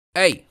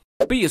Hey,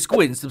 be a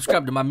squid and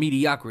subscribe to my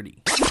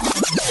mediocrity.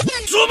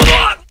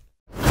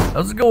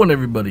 How's it going,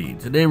 everybody?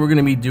 Today we're going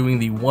to be doing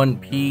the One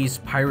Piece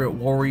Pirate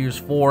Warriors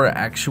 4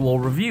 actual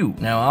review.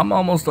 Now, I'm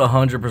almost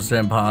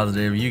 100%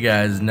 positive you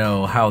guys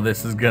know how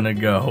this is going to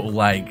go.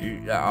 Like,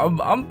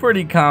 I'm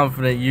pretty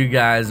confident you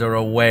guys are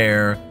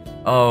aware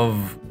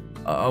of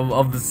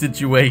the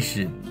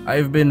situation.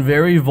 I've been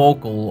very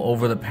vocal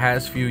over the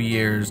past few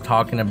years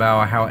talking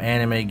about how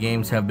anime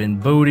games have been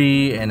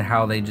booty and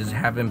how they just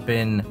haven't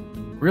been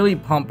really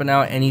pumping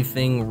out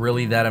anything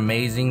really that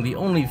amazing. The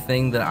only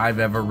thing that I've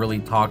ever really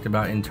talked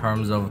about in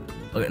terms of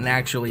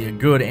actually a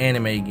good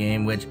anime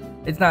game, which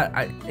it's not,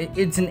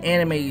 it's an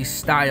anime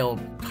style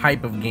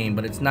type of game,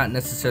 but it's not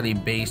necessarily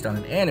based on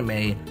an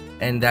anime,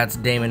 and that's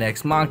Daemon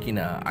X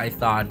Machina. I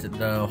thought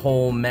the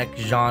whole mech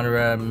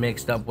genre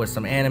mixed up with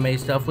some anime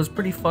stuff was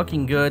pretty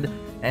fucking good,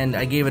 and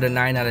I gave it a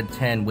 9 out of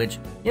 10, which,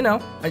 you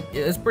know,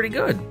 is pretty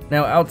good.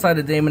 Now, outside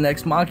of Daemon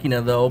X Machina,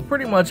 though,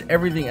 pretty much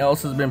everything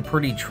else has been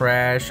pretty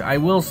trash. I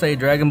will say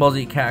Dragon Ball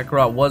Z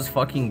Kakarot was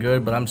fucking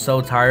good, but I'm so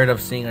tired of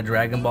seeing a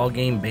Dragon Ball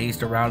game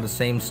based around the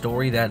same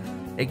story that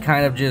it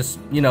kind of just,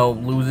 you know,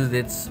 loses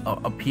its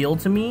appeal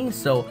to me.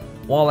 So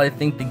while I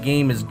think the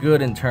game is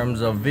good in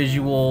terms of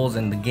visuals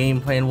and the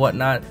gameplay and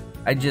whatnot,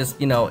 I just,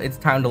 you know, it's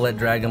time to let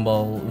Dragon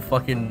Ball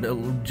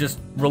fucking just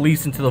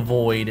release into the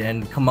void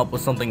and come up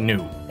with something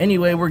new.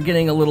 Anyway, we're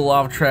getting a little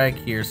off track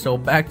here, so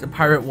back to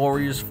Pirate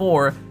Warriors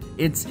 4.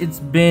 It's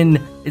been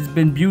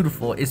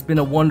beautiful. It's been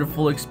a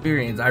wonderful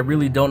experience. I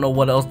really don't know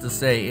what else to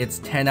say. It's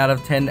 10 out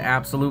of 10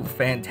 absolute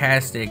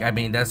fantastic. I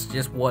mean, that's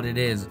just what it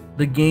is.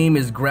 The game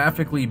is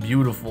graphically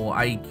beautiful.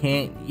 I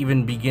can't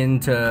even begin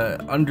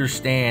to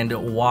understand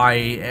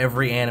why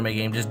every anime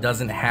game just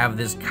doesn't have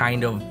this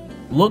kind of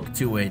look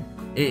to it.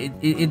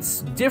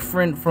 It's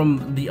different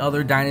from the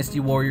other Dynasty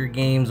Warrior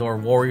games or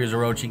Warriors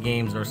Orochi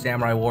games or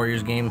Samurai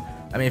Warriors game.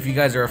 I mean, if you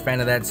guys are a fan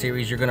of that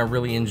series, you're gonna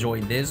really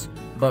enjoy this.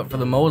 But for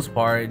the most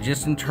part,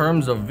 just in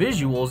terms of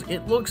visuals,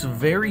 it looks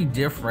very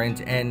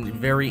different and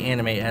very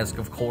anime-esque,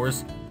 of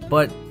course.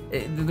 But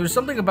there's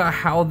something about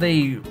how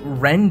they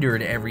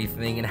rendered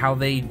everything and how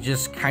they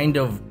just kind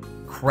of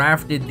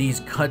crafted these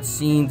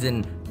cutscenes,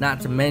 and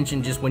not to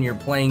mention just when you're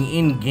playing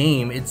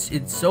in-game, it's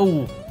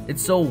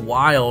so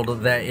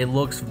wild that it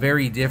looks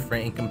very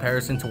different in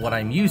comparison to what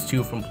I'm used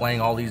to from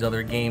playing all these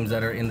other games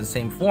that are in the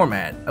same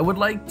format. I would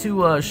like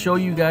to show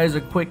you guys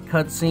a quick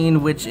cutscene,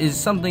 which is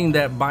something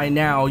that by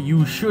now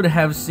you should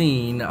have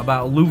seen,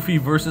 about Luffy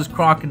versus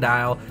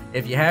Crocodile.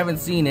 If you haven't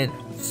seen it,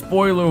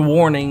 spoiler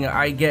warning,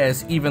 I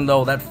guess, even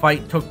though that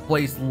fight took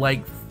place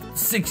like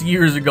 6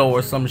 years ago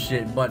or some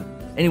shit. But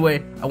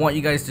anyway, I want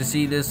you guys to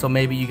see this so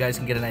maybe you guys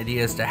can get an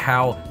idea as to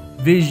how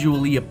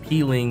visually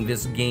appealing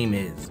this game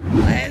is.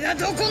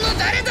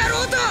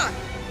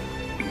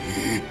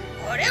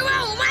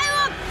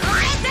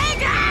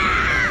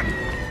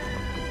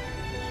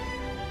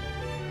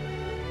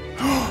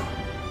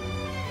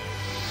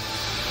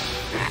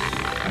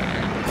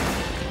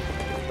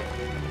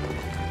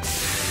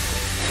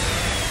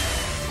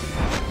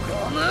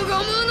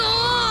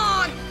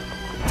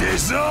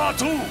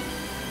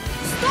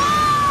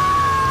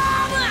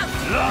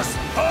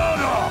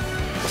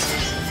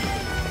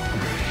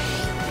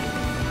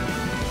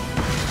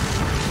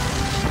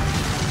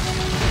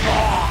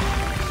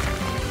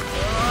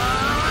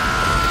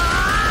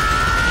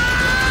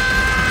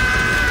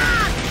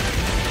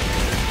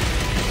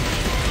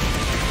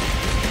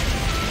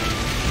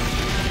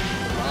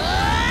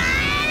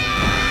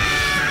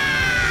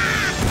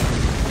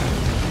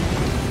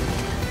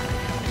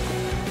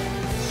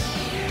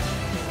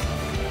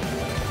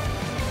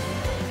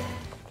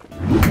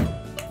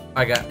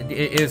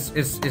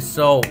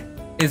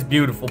 It's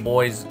beautiful,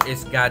 boys.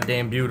 It's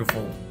goddamn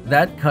beautiful.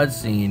 That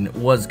cutscene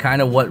was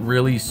kind of what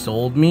really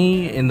sold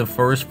me in the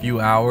first few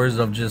hours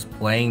of just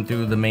playing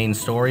through the main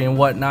story and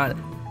whatnot.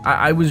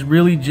 I was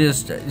really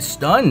just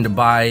stunned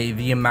by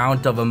the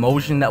amount of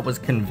emotion that was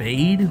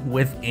conveyed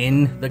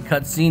within the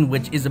cutscene,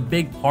 which is a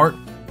big part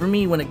for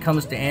me when it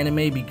comes to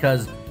anime,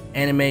 because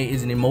anime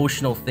is an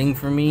emotional thing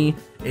for me.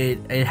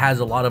 It has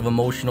a lot of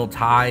emotional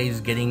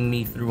ties, getting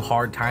me through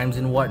hard times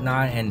and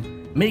whatnot, and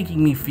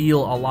making me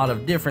feel a lot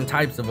of different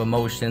types of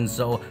emotions.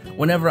 So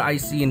whenever I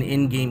see an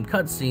in-game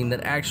cutscene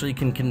that actually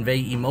can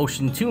convey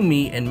emotion to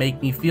me and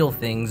make me feel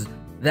things,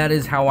 that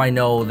is how I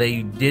know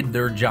they did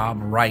their job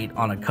right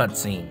on a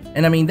cutscene.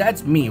 And I mean,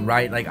 that's me,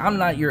 right? Like, I'm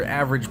not your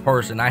average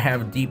person. I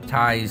have deep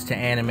ties to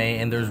anime,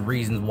 and there's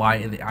reasons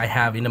why I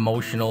have an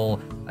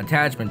emotional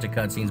attachment to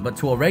cutscenes. But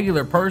to a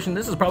regular person,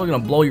 this is probably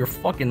gonna blow your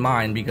fucking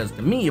mind, because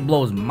to me, it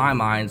blows my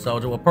mind.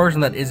 So to a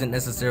person that isn't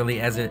necessarily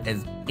as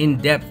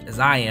in-depth as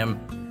I am,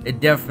 it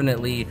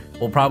definitely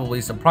will probably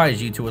surprise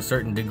you to a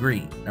certain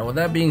degree. Now, with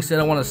that being said,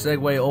 I want to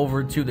segue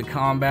over to the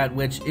combat,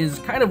 which is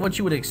kind of what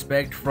you would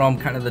expect from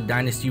kind of the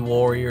Dynasty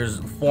Warriors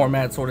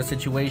format sort of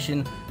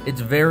situation. It's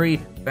very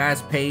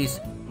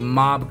fast-paced,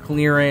 mob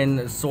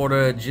clearing, sort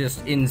of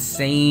just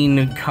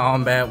insane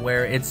combat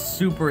where it's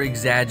super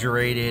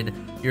exaggerated.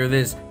 You're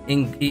this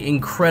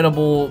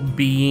incredible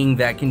being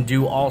that can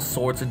do all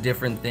sorts of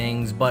different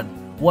things, but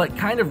what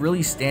kind of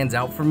really stands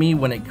out for me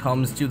when it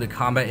comes to the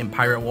combat in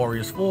Pirate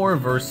Warriors 4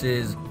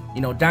 versus, you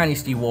know,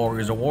 Dynasty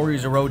Warriors or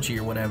Warriors Orochi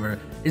or whatever,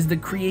 is the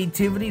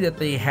creativity that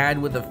they had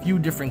with a few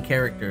different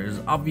characters.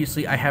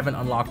 Obviously, I haven't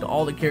unlocked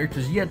all the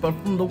characters yet, but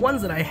from the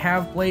ones that I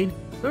have played,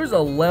 there's a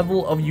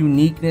level of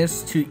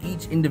uniqueness to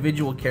each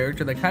individual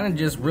character that kind of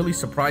just really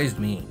surprised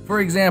me. For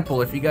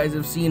example, if you guys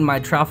have seen my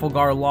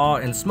Trafalgar Law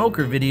and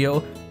Smoker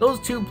video, those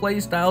two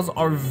playstyles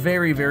are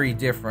very, very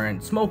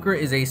different. Smoker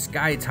is a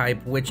Sky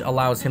type, which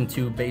allows him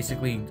to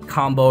basically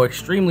combo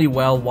extremely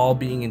well while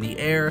being in the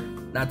air.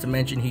 Not to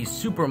mention he's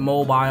super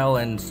mobile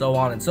and so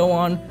on and so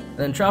on. And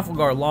then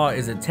Trafalgar Law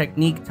is a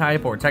technique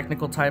type or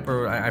technical type,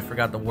 or I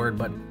forgot the word,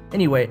 but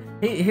anyway,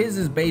 his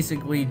is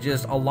basically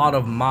just a lot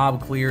of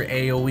mob clear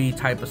AoE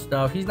type of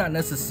stuff. He's not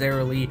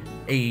necessarily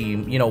a,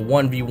 you know,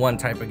 1v1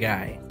 type of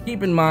guy.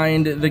 Keep in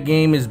mind, the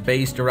game is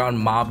based around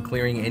mob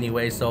clearing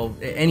anyway, so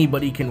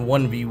anybody can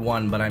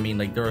 1v1, but I mean,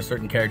 like, there are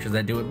certain characters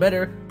that do it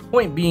better.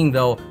 Point being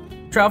though,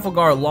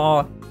 Trafalgar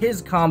Law,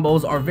 his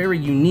combos are very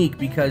unique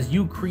because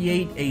you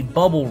create a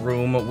bubble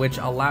room which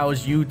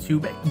allows you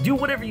to do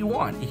whatever you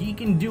want. He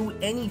can do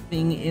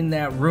anything in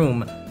that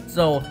room.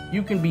 So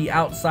you can be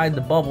outside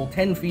the bubble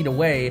 10 feet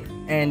away,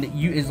 and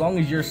you, as long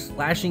as you're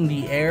slashing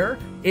the air,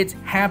 it's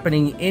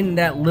happening in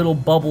that little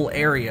bubble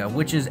area,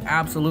 which is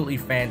absolutely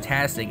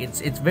fantastic.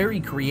 It's very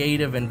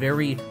creative and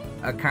very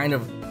kind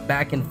of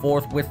back and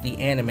forth with the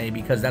anime,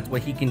 because that's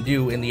what he can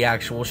do in the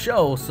actual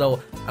show.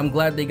 So I'm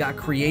glad they got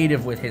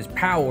creative with his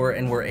power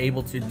and were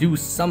able to do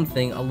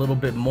something a little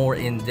bit more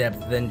in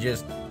depth than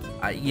just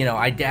you know,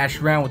 I dash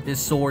around with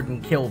this sword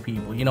and kill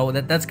people. You know,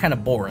 that's kind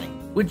of boring.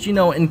 Which, you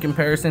know, in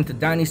comparison to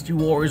Dynasty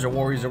Warriors or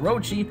Warriors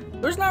Orochi,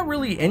 there's not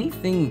really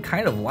anything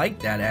kind of like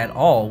that at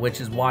all, which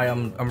is why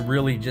I'm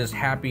really just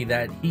happy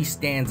that he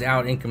stands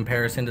out in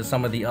comparison to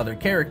some of the other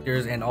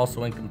characters and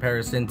also in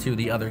comparison to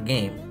the other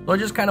game. So I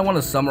just kind of want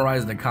to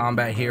summarize the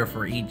combat here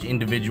for each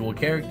individual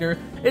character.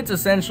 It's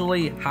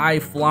essentially high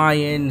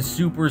flying,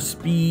 super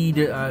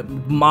speed,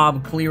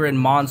 mob clearing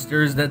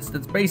monsters. That's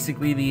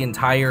basically the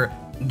entire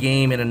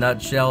game in a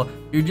nutshell.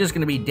 You're just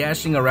going to be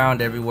dashing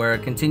around everywhere,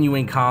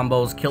 continuing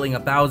combos, killing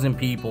 1,000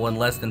 people in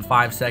less than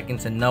 5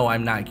 seconds, and no,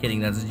 I'm not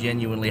kidding, that's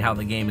genuinely how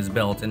the game is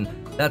built, and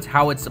that's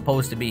how it's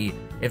supposed to be.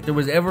 If there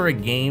was ever a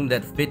game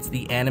that fits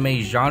the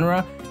anime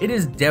genre, it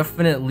is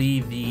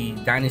definitely the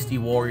Dynasty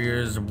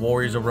Warriors,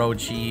 Warriors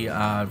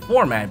Orochi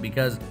format,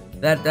 because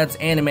that's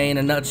anime in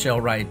a nutshell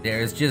right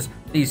there. It's just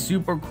these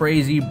super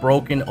crazy,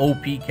 broken,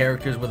 OP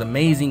characters with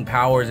amazing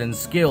powers and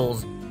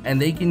skills, and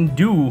they can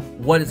do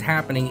what is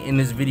happening in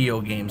this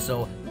video game.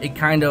 So it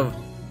kind of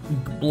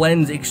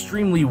blends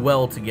extremely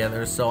well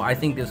together. So I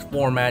think this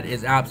format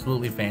is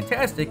absolutely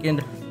fantastic.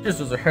 And just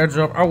as a heads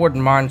up, I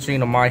wouldn't mind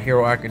seeing a My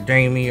Hero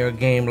Academia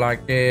game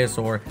like this,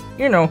 or,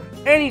 you know,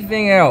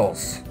 anything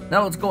else.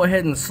 Now let's go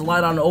ahead and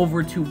slide on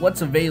over to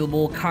what's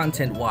available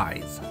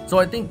content-wise. So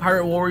I think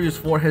Pirate Warriors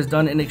 4 has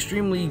done an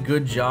extremely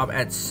good job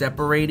at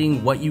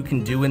separating what you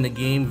can do in the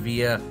game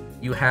via,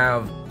 you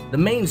have the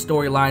main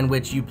storyline,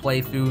 which you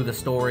play through the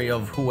story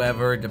of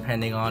whoever,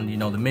 depending on, you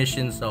know, the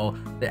mission. So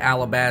the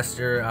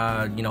Alabaster,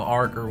 you know,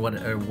 arc or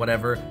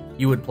whatever,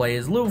 you would play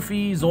as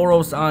Luffy, Zoro,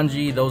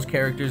 Sanji, those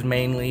characters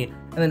mainly.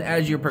 And then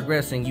as you're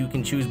progressing, you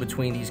can choose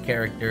between these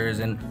characters.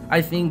 And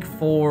I think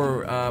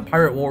for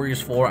Pirate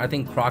Warriors 4, I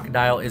think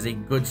Crocodile is a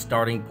good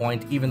starting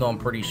point, even though I'm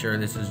pretty sure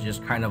this is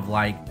just kind of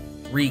like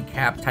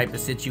recap type of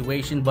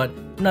situation, but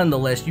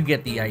nonetheless, you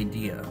get the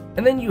idea.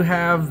 And then you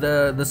have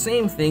the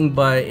same thing,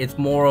 but it's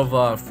more of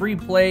a free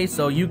play,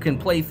 so you can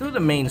play through the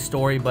main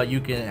story, but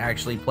you can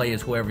actually play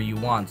as whoever you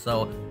want.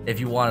 So if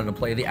you wanted to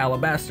play the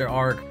Alabaster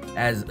arc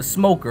as a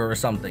smoker or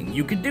something,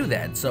 you could do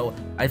that. So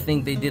I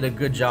think they did a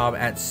good job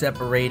at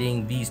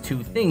separating these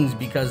two things,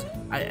 because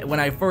when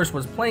I first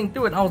was playing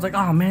through it, I was like,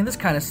 oh man, this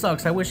kind of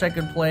sucks. I wish I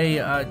could play,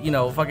 you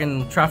know,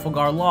 fucking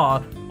Trafalgar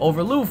Law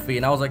over Luffy.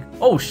 And I was like,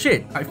 oh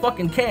shit, I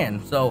fucking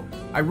can. So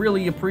I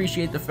really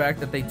appreciate the fact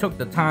that they took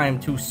the time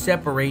to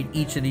separate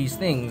each of these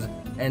things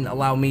and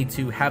allow me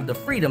to have the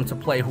freedom to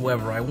play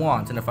whoever I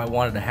want. And if I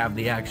wanted to have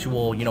the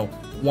actual, you know,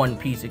 One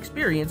Piece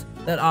experience,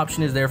 that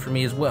option is there for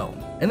me as well.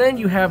 And then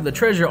you have the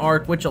treasure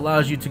arc, which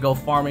allows you to go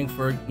farming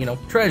for, you know,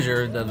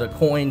 treasure, the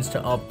coins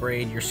to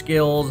upgrade your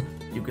skills.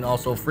 You can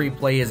also free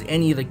play as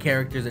any of the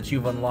characters that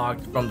you've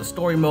unlocked from the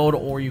story mode,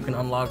 or you can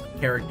unlock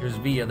characters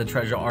via the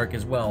treasure arc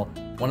as well.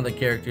 One of the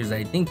characters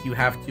I think you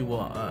have to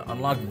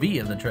unlock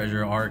via the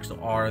treasure arcs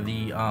are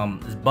the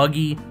is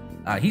Buggy.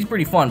 He's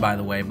pretty fun, by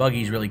the way.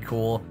 Buggy's really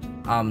cool.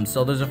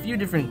 So there's a few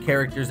different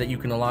characters that you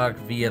can unlock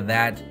via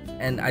that.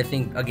 And I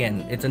think,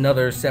 again, it's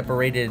another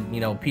separated,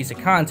 you know, piece of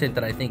content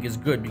that I think is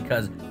good,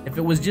 because if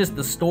it was just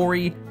the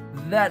story,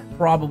 that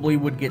probably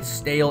would get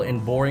stale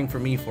and boring for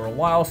me for a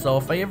while. So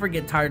if I ever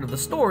get tired of the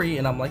story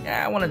and I'm like,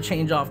 I want to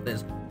change off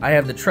this, I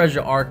have the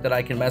treasure arc that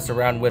I can mess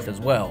around with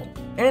as well.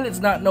 And it's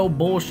not no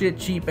bullshit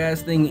cheap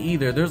ass thing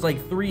either. There's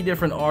like 3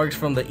 different arcs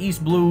from the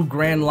East Blue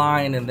Grand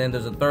Line, and then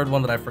there's a third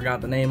one that I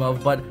forgot the name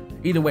of, but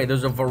either way,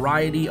 there's a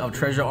variety of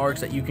treasure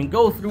arcs that you can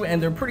go through,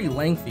 and they're pretty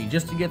lengthy.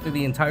 Just to get through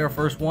the entire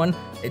first one,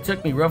 it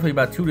took me roughly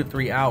about 2 to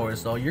 3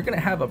 hours, so you're gonna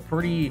have a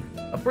pretty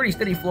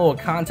steady flow of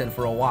content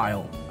for a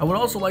while. I would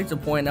also like to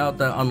point out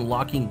that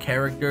unlocking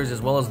characters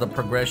as well as the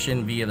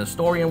progression via the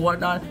story and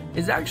whatnot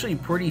is actually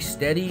pretty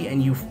steady,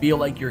 and you feel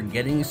like you're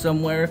getting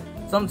somewhere.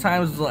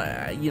 Sometimes,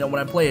 you know, when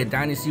I play a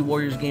Dynasty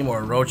Warriors game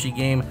or a Orochi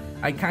game,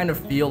 I kind of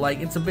feel like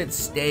it's a bit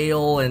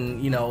stale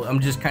and, you know, I'm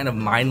just kind of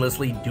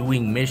mindlessly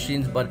doing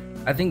missions, but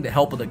I think the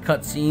help of the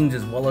cutscenes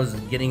as well as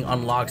getting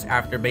unlocks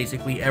after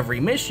basically every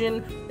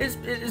mission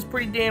is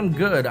pretty damn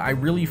good. I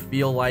really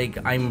feel like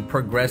I'm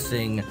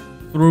progressing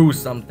through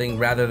something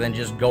rather than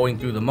just going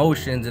through the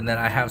motions, and that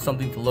I have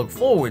something to look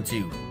forward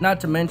to. Not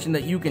to mention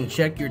that you can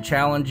check your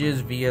challenges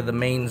via the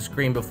main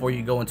screen before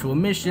you go into a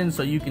mission,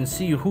 so you can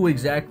see who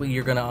exactly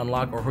you're going to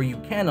unlock or who you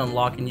can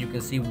unlock, and you can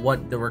see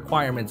what the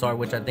requirements are,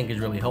 which I think is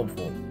really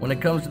helpful. When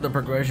it comes to the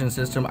progression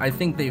system, I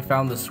think they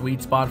found the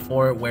sweet spot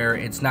for it, where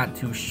it's not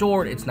too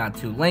short, it's not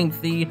too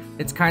lengthy.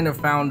 It's kind of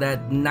found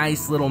that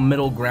nice little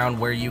middle ground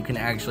where you can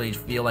actually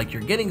feel like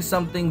you're getting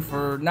something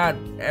for not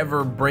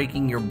ever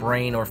breaking your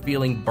brain or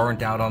feeling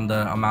burnt out on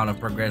the amount of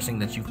progressing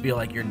that you feel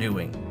like you're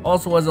doing.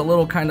 Also, as a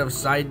little kind of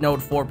side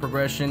note for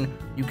progression,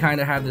 you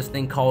kind of have this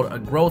thing called a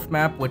growth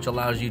map, which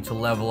allows you to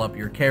level up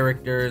your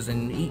characters,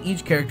 and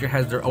each character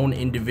has their own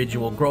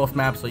individual growth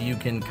map, so you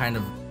can kind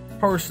of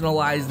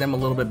personalize them a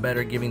little bit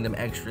better, giving them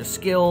extra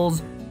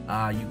skills.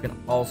 You can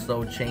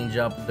also change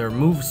up their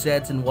move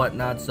sets and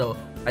whatnot, so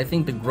I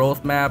think the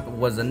growth map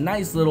was a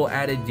nice little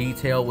added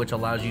detail which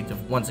allows you to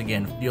once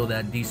again feel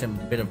that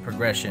decent bit of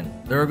progression.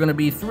 There are going to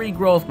be 3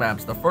 growth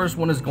maps. The first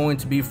one is going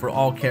to be for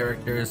all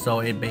characters,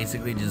 so it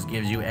basically just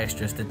gives you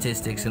extra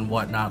statistics and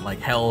whatnot like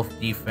health,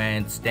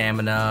 defense,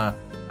 stamina.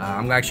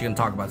 I'm actually going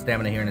to talk about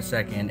stamina here in a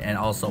second, and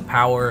also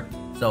power.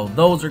 So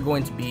those are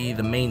going to be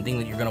the main thing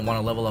that you're going to want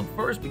to level up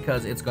first,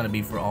 because it's going to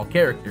be for all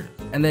characters.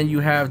 And then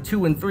you have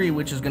 2 and 3,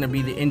 which is going to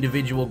be the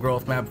individual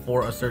growth map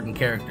for a certain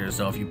character.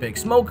 So if you pick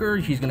Smoker,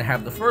 he's going to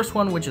have the first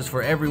one, which is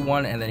for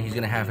everyone, and then he's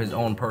going to have his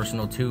own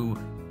personal 2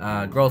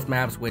 growth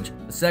maps, which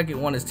the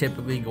second one is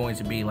typically going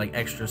to be like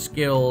extra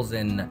skills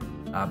and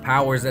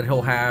powers that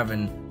he'll have,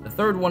 and the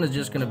third one is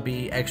just going to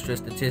be extra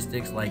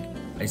statistics like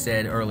I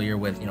said earlier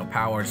with, you know,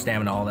 power,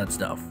 stamina, all that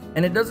stuff.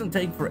 And it doesn't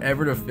take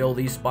forever to fill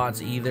these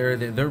spots either.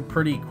 They're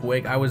pretty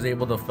quick. I was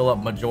able to fill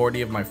up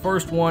majority of my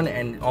first one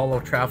and all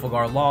of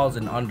Trafalgar Laws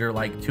in under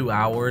like 2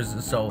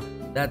 hours, so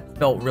that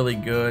felt really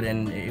good,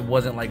 and it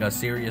wasn't like a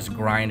serious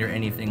grind or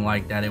anything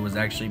like that. It was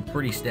actually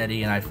pretty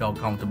steady, and I felt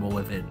comfortable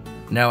with it.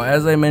 Now,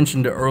 as I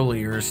mentioned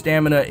earlier,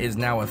 stamina is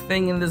now a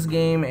thing in this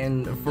game,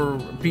 and for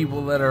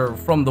people that are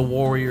from the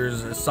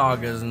Warriors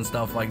sagas and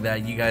stuff like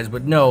that, you guys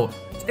would know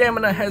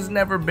stamina has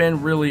never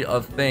been really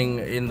a thing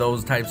in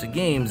those types of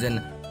games,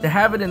 and to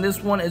have it in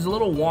this one is a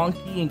little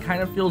wonky and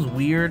kind of feels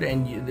weird,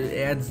 and it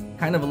adds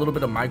kind of a little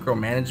bit of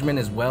micromanagement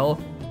as well.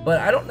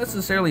 But I don't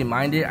necessarily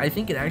mind it. I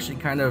think it actually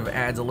kind of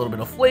adds a little bit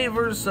of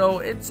flavor, so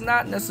it's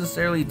not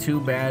necessarily too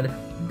bad.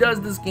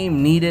 Does this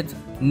game need it?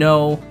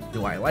 No.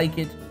 Do I like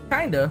it?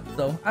 Kinda.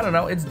 So, I don't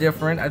know. It's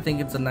different. I think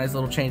it's a nice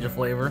little change of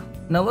flavor.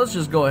 Now, let's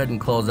just go ahead and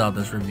close out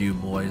this review,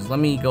 boys. Let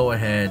me go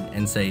ahead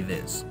and say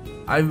this.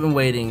 I've been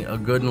waiting a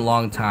good and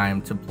long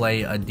time to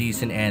play a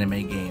decent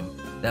anime game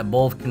that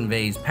both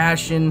conveys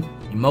passion,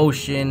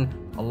 emotion,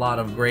 a lot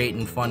of great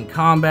and fun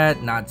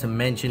combat, not to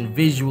mention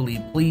visually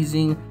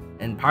pleasing,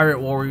 and Pirate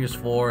Warriors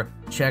 4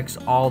 checks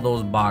all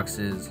those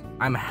boxes.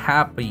 I'm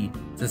happy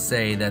to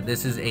say that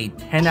this is a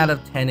 10 out of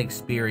 10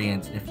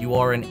 experience. If you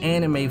are an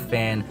anime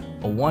fan,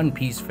 a One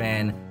Piece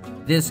fan,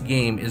 this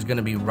game is going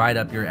to be right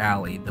up your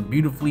alley. The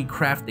beautifully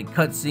crafted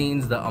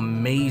cutscenes, the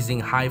amazing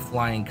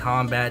high-flying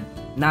combat,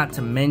 not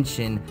to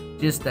mention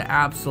just the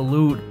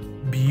absolute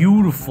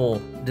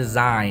beautiful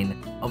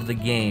design of the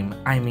game.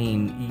 I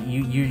mean,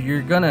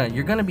 you're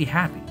gonna be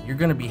happy. You're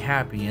gonna be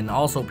happy, and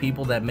also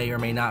people that may or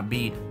may not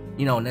be,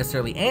 you know,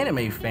 necessarily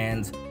anime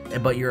fans,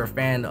 but you're a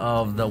fan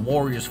of the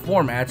Warriors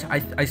format,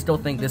 I still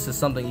think this is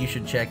something you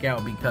should check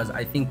out, because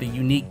I think the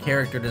unique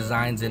character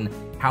designs and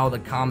how the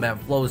combat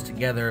flows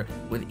together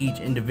with each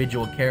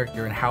individual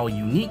character and how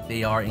unique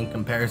they are in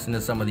comparison to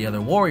some of the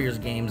other Warriors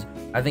games,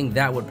 I think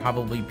that would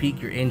probably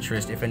pique your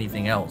interest if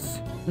anything else.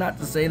 Not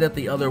to say that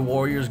the other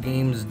Warriors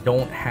games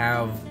don't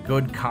have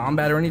good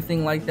combat or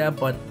anything like that,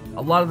 but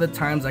a lot of the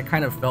times I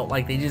kind of felt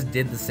like they just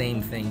did the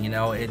same thing, you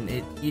know, and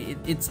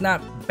it's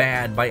not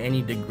bad by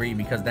any degree,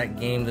 because that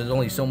game, there's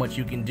only so much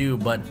you can do,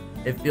 but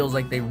it feels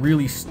like they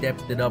really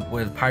stepped it up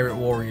with Pirate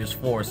Warriors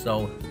 4.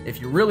 So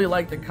if you really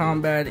like the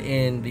combat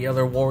in the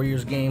other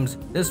Warriors games,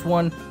 this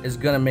one is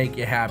gonna make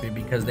you happy,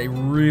 because they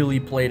really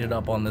played it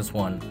up on this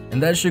one.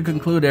 And that should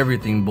conclude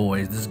everything,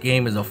 boys. This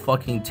game is a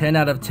fucking 10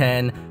 out of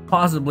 10,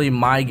 possibly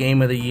my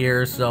game of the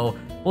year, so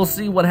we'll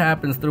see what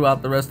happens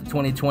throughout the rest of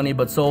 2020,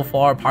 but so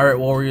far, Pirate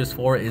Warriors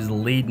 4 is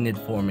leading it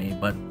for me.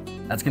 But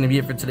that's going to be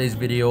it for today's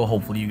video.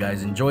 Hopefully you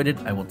guys enjoyed it.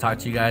 I will talk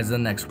to you guys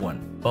in the next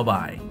one.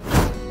 Bye-bye.